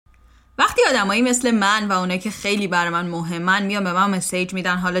آدمایی مثل من و اونایی که خیلی برای من مهمن میان به من مسیج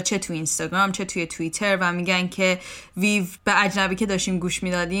میدن، حالا چه تو اینستاگرام چه توی توییتر، و میگن که ویو به اجنبی که داشتیم گوش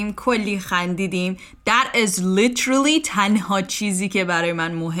میدادیم کلی خندیدیم. That is literally تنها چیزی که برای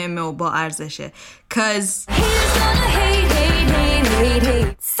من مهمه و با ارزشه.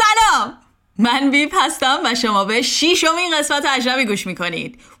 سلام، من ویو هستم و شما به 6مین قسمت اجنبی گوش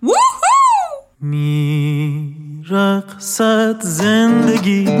میکنید. میرقصد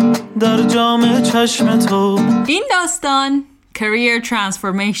زندگی در جام چشم تو. این داستان career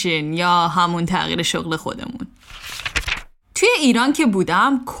transformation یا همون تغییر شغل خودمون. توی ایران که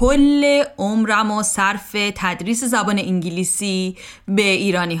بودم کل عمرم و صرف تدریس زبان انگلیسی به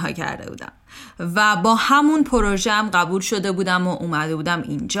ایرانی ها کرده بودم و با همون پروژم قبول شده بودم و اومده بودم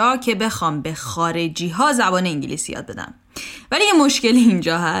اینجا که بخوام به خارجی ها زبان انگلیسی یاد بدم. ولی یه مشکل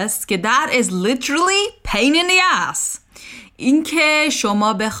اینجا هست که that is literally pain in the ass. این که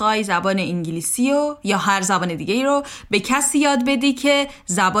شما بخوای زبان انگلیسی رو یا هر زبان دیگه رو به کسی یاد بدی که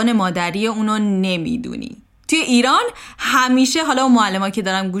زبان مادری اونو نمیدونی. توی ایران همیشه، حالا اون معلم‌ها که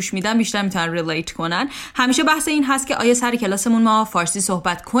دارم گوش میدم بیشتر میتونن ریلیت کنن، همیشه بحث این هست که آیا سر کلاسمون ما فارسی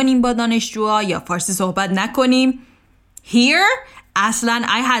صحبت کنیم با دانشجوها یا فارسی صحبت نکنیم. Here اصلا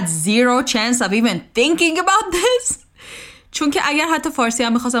I had zero chance of even thinking about this. چون که اگر حتی فارسی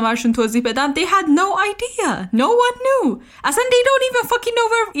هم میخواستم برشون توضیح بدم they had no idea. No one knew. اصلا they don't even fucking know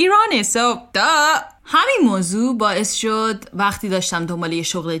where Iran is. So duh. همین موضوع باعث شد وقتی داشتم دنبال یه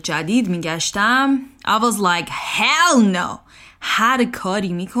شغل جدید میگشتم I was like hell no. هر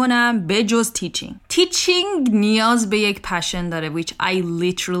کاری میکنم به جز teaching نیاز به یک passion داره which I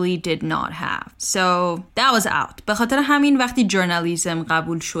literally did not have. So that was out. به خاطر همین وقتی journalism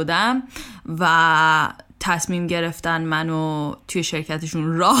قبول شدم و تصمیم گرفتن منو توی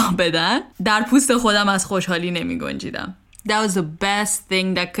شرکتشون راه بدن، در پوست خودم از خوشحالی نمی گنجیدم. That was the best thing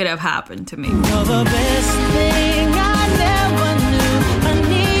that could have happened to me. You're the best thing I never knew I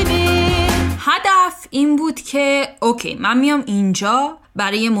needed. هدف این بود که اوکی من میام اینجا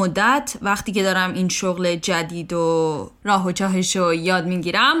برای مدت، وقتی که دارم این شغل جدید و راه و چاهش رو یاد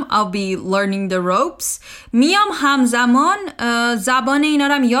میگیرم I'll be learning the ropes، میام همزمان زبان اینا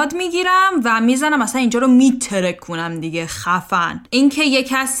رو یاد میگیرم و میزنم اصلا اینجا رو میترکونم دیگه. خفن این که یک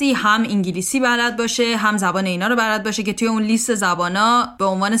کسی هم انگلیسی بلد باشه هم زبان اینا رو بلد باشه که توی اون لیست زبانا به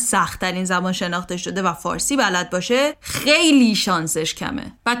عنوان سخت‌ترین زبان شناخته شده و فارسی بلد باشه خیلی شانسش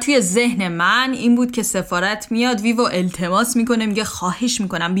کمه. و توی ذهن من این بود که سفارت میاد ویو التماس میکنه میگه خواهش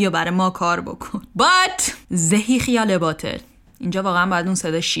میکنم بیا برای ما کار بکن. But زهی خیال باطل. اینجا واقعا باید اون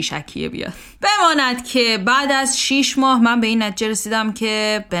صدا شیشکیه بیاد. بماند که بعد از 6 ماه من به این نتیجه رسیدم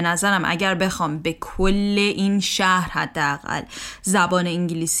که به نظرم اگر بخوام به کل این شهر حداقل زبان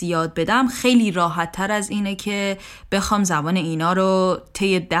انگلیسی یاد بدم خیلی راحت تر از اینه که بخوام زبان اینا رو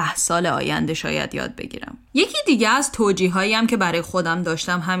طی 10 سال آینده شاید یاد بگیرم. یکی دیگه از توجیهایی هم که برای خودم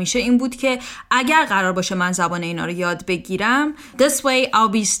داشتم همیشه این بود که اگر قرار باشه من زبان اینا رو یاد بگیرم this way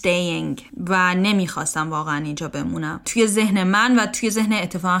I'll be staying و نمیخواستم واقعا اینجا بمونم. توی ذهن من و توی ذهن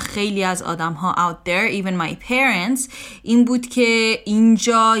اتفاقا خیلی از آدم ها out there even my parents این بود که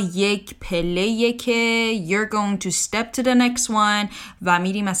اینجا یک پله‌ایه که you're going to step to the next one و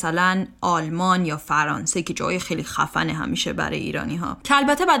میری مثلا آلمان یا فرانسه که جای خیلی خفنه همیشه برای ایرانی ها، که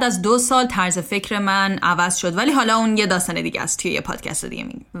البته بعد از 2 سال طرز فکر من عوض شد ولی حالا اون یه داستان دیگه است، توی یه پادکست دیگه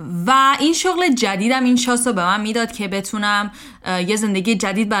میگم. و این شغل جدیدم این شانس رو به من میداد که بتونم یه زندگی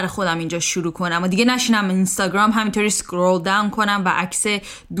جدید برای خودم اینجا شروع کنم و دیگه نشینم اینستاگرام همینطوری سکرول داون کنم و عکس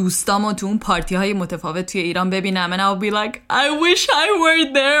دوستامو تو اون پارتی های متفاوت توی ایران ببینم and I'll be like I wish I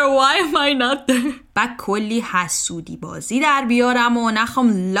were there, why am I not there. بعد کلی حسودی بازی در بیارم و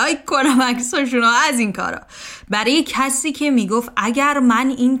نخوام لایک کنم عکساشونو از این کارا. برای کسی که میگفت اگر من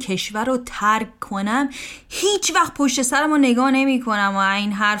این کشور رو ترک کنم هیچ وقت پشت سرمو نگاه نمی کنم و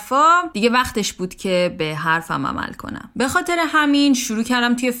این حرفا، دیگه وقتش بود که به حرفم عمل کنم. به خاطر همین شروع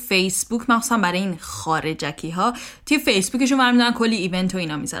کردم توی فیسبوک، مخصوصا برای این خارجکی ها توی فیسبوکشون برمیدارن کلی ایونت و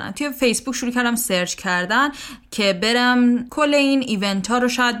اینا میذارن. توی فیسبوک شروع کردم سرچ کردن که برم کل این ایونت ها رو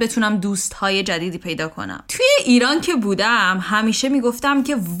شاید بتونم دوست های جدیدی پیدا کنم. توی ایران که بودم همیشه میگفتم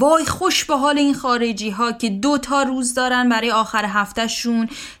که وای خوش به حال این خارجی ها که 2 روز دارن برای آخر هفتهشون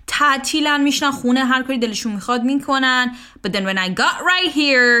تعطیلن، میشنن خونه هر کاری دلشون میخواد میکنن. But then when I got right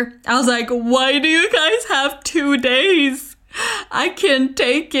here I was like why do you guys have 2 days? I can't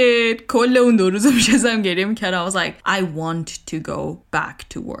take it. کل اون 2 روز میشستم گریه میکردم. I was like I want to go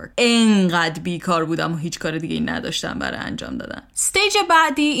back to work. انقدر بیکار بودم و هیچ کار دیگه نداشتم برای انجام دادن. استیج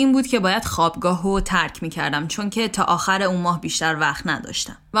بعدی این بود که باید خوابگاهو ترک میکردم چون که تا آخر اون ماه بیشتر وقت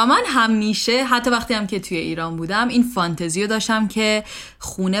نداشتم. و من همیشه حتی وقتی هم که توی ایران بودم این فانتزیو داشتم که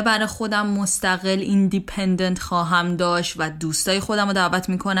خونه برای خودم مستقل ایندیپندنت خواهم داشت و دوستای خودم رو دعوت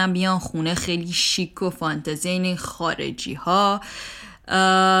میکنم بیان خونه، خیلی شیک و فانتزی، این خارجی ها،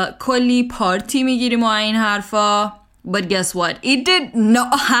 کلی پارتی میگیریم و این حرفا. But guess what? It did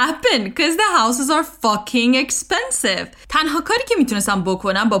not happen because the houses are fucking expensive. تنها کاری که میتونستم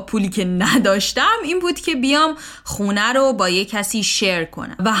بکنم با پولی که نداشتم این بود که بیام خونه رو با یه کسی شیر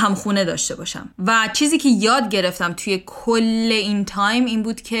کنم و هم خونه داشته باشم. و چیزی که یاد گرفتم توی کل این تایم این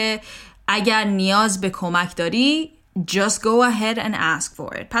بود که اگر نیاز به کمک داری just go ahead and ask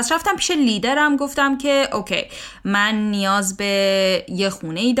for it. پس رفتم پیش لیدرم گفتم که اوکی من نیاز به یه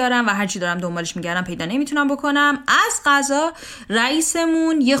خونه ای دارم و هرچی دارم دنبالش میگردم پیدا نمیتونم بکنم. از قضا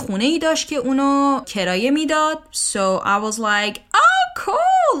رئیسمون یه خونه ای داشت که اونو کرایه میداد. So I was like oh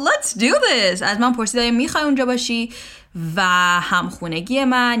cool let's do this. از من پرسید آیا میخوای اونجا باشی و همخونگی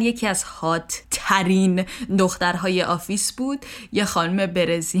من یکی از هات ترین دخترهای آفیس بود. یه خانم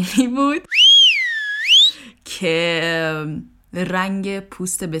برزیلی بود که رنگ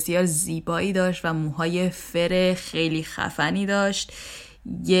پوست بسیار زیبایی داشت و موهای فر خیلی خفنی داشت.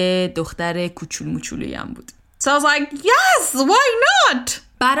 یه دختر کوچول موچولویی هم بود. So I was like yes why not.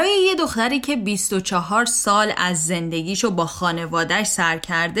 برای یه دختری که 24 سال از زندگیشو با خانوادهش سر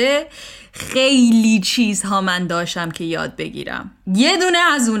کرده خیلی چیزها من داشتم که یاد بگیرم. یه دونه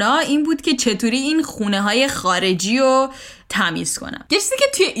از اونا این بود که چطوری این خونه های خارجی رو تمیز کنم. یه چیزی که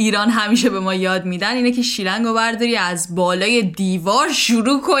توی ایران همیشه به ما یاد میدن اینه که شیلنگو برداری از بالای دیوار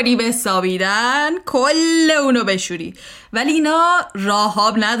شروع کنی به سابیدن، کل اونو بشوری. ولی اینا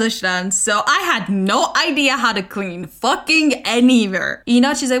راهاب نداشتن. So I had no idea how to clean fucking anywhere.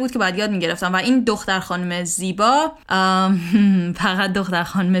 اینا چیزایی بود که باید یاد میگرفتم و این دختر خانم زیبا فقط دختر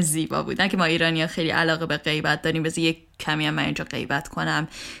خانم زیبا بود. نه که ما ایرانی ها خیلی علاقه به غیبت داریم. بذار یک کمی هم من اینجا غیبت کنم.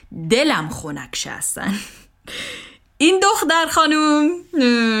 دلم خنک‌شه هستن. این دختر خانوم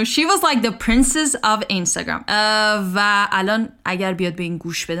she was like the princess of Instagram و الان اگر بیاد به این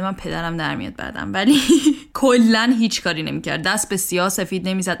گوش بده من پدرم در میاد بعدم. ولی کلن هیچ کاری نمیکرد، دست به سیاه سفید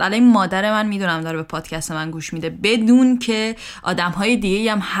نمیزد. الان مادر من میدونم داره به پادکست من گوش میده بدون که آدمهای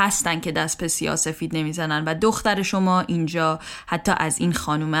دیگه هم هستن که دست به سیاه سفید نمیزنن و دختر شما اینجا حتی از این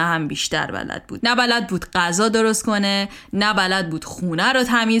خانومه هم بیشتر بلد بود. نه بلد بود غذا درست کنه، نه بلد بود خونه رو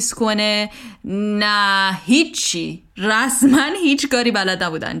تمیز کنه، نه هیچی، رسما هیچ کاری بلد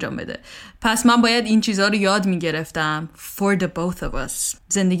نبود انجام بده. پس من باید این چیزها رو یاد میگرفتم. For the both of us.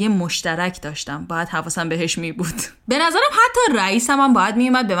 زندگی مشترک داشتم، باید حواسم بهش می بود. به نظرم حتی رئیسم هم باید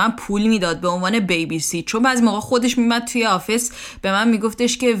میومد به من پول میداد به عنوان بیبی سی، چون بعضی موقع خودش میومد توی آفیس به من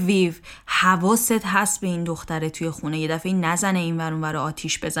میگفتش که ویو حواست هست به این دختره توی خونه، یه دفعه نزنه این ور اون ور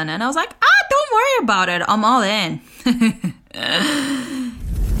آتیش بزنه. And I was like don't worry about it, I'm all in.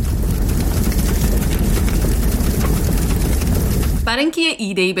 برای اینکه یه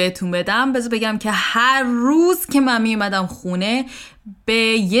ایده‌ای بهتون بدم بذار بگم که هر روز که من می اومدم خونه به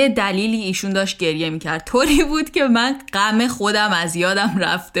یه دلیلی ایشون داشت گریه میکرد. طوری بود که من غم خودم از یادم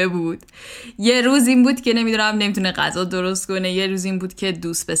رفته بود. یه روز این بود که نمیتونه غذا درست کنه، یه روز این بود که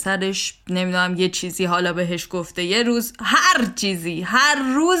دوست پسرش یه چیزی حالا بهش گفته، یه روز هر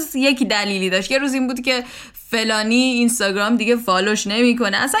روز یک دلیلی داشت. یه روز این بود که فلانی اینستاگرام دیگه فالوش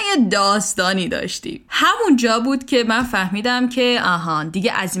نمیکنه. اصلا یه داستانی داشتیم. همون جا بود که من فهمیدم که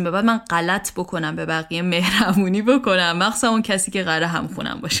دیگه از این به بعد من غلط بکنم به بقیه مهربونی بکنم، مخصوصا اون کسی که قراره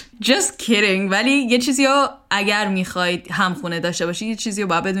همخونم باشه. Just kidding. ولی یه چیزی رو اگر میخواید همخونه داشته باشید یه چیزی رو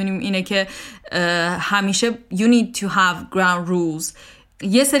باید بدونیم اینه که همیشه you need to have ground rules.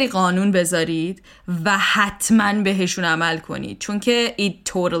 یه سری قانون بذارید و حتما بهشون عمل کنید، چون که it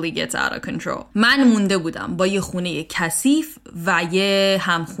totally gets out of control. من مونده بودم با یه خونه کثیف و یه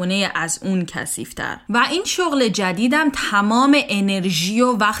همخونه از اون کثیف‌تر و این شغل جدیدم تمام انرژی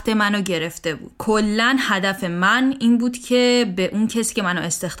و وقت منو گرفته بود. کلاً هدف من این بود که به اون کسی که منو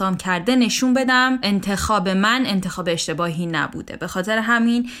استخدام کرده نشون بدم انتخاب من انتخاب اشتباهی نبوده. به خاطر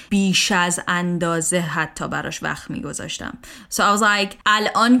همین بیش از اندازه حتی براش وقت میگذاشتم. So I was like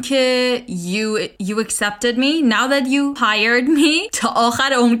الان که you accepted me, now that you hired me, تا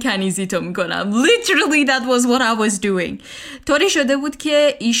آخر عمر کنیزی تو میکنم. Literally that was what I was doing. طوری شده بود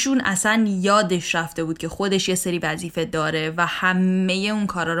که ایشون اصلا یادش رفته بود که خودش یه سری وظیفه داره و همه اون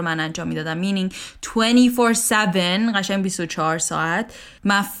کارا رو من انجام میدادم. meaning 24/7 قشنگ 24 ساعت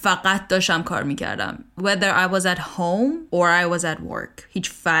من فقط داشتم کار میکردم. Whether I was at home or I was at work. هیچ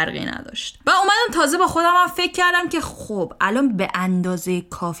فرقی نداشت. و اومدم تازه با خودم هم فکر کردم که خب الان به اندازه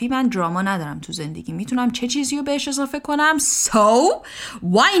کافی من دراما ندارم تو زندگی. میتونم چه چیزی رو بهش اضافه کنم؟ So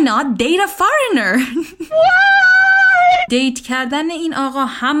why not date a foreigner? دیت کردن این آقا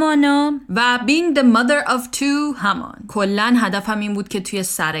همانا و being the mother of two همان. کلن هدفم این بود که توی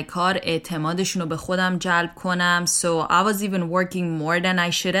سر کار اعتمادشون رو به خودم جلب کنم. So I was even working more than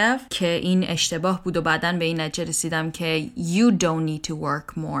I should have که این اشتباه بود و بعدن به این نتیجه رسیدم که you don't need to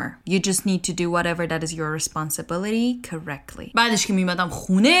work more. You just need to do whatever that is your responsibility correctly. بعدش که میمدم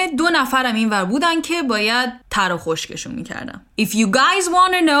خونه 2 نفرم این ور بودن که باید تر و خشکشون میکردم. If you guys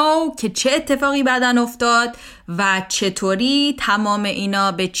want to know که چه اتفاقی بعدن افتاد و چطوری تمام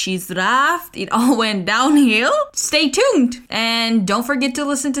اینا به چیز رفت, it all went downhill, stay tuned and don't forget to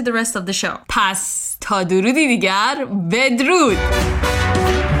listen to the rest of the show. پس تا درودی دیگر بدرود.